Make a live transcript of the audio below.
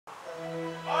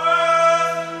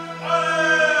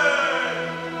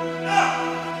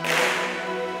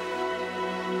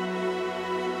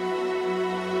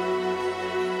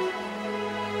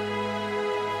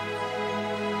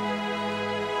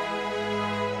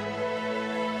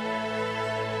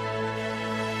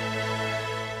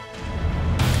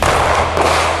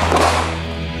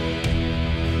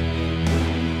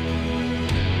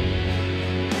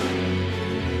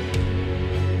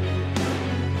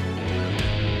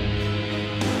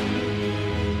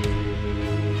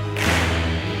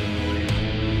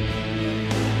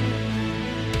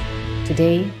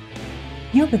Today,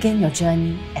 you begin your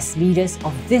journey as leaders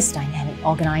of this dynamic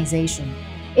organization.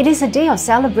 It is a day of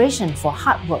celebration for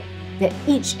hard work that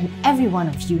each and every one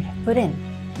of you have put in.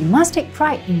 You must take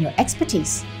pride in your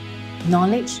expertise,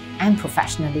 knowledge, and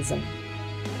professionalism.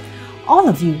 All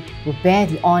of you will bear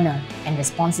the honor and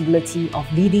responsibility of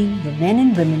leading the men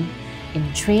and women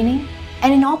in training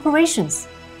and in operations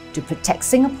to protect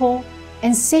Singapore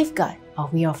and safeguard our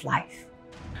way of life.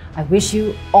 I wish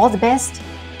you all the best,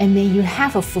 and may you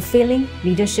have a fulfilling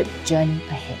leadership journey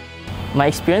ahead. My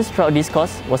experience throughout this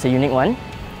course was a unique one.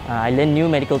 I learned new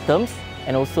medical terms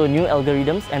and also new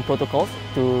algorithms and protocols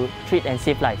to treat and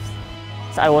save lives.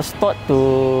 So I was taught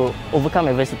to overcome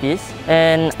adversities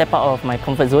and step out of my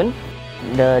comfort zone.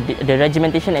 The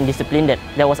regimentation and discipline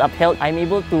that was upheld, I'm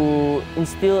able to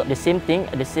instill the same thing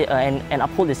and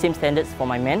uphold the same standards for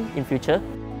my men in future.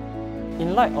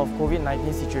 In light of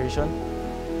COVID-19 situation,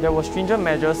 there were stringent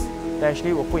measures that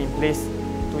actually were put in place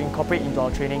to incorporate into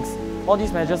our trainings. All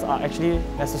these measures are actually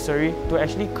necessary to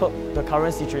actually curb the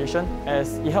current situation,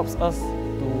 as it helps us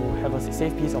to have a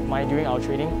safe peace of mind during our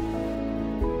training.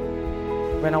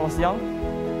 When I was young,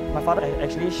 my father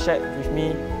actually shared with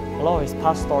me a lot of his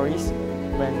past stories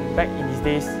when back in his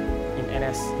days in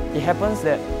NS. It happens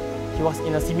that he was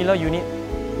in a similar unit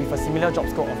with a similar job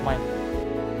scope of mine.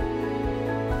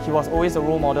 He was always a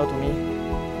role model to me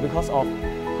because of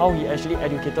how he actually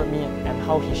educated me and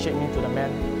how he shaped me to the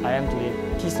man I am today.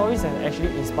 His stories have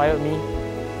actually inspired me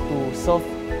to serve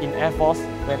in Air Force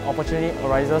when opportunity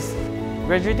arises.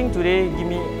 Graduating today gives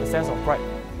me a sense of pride.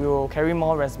 We will carry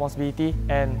more responsibility,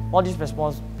 and all these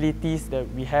responsibilities that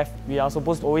we have, we are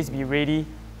supposed to always be ready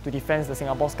to defend the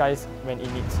Singapore skies when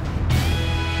it needs.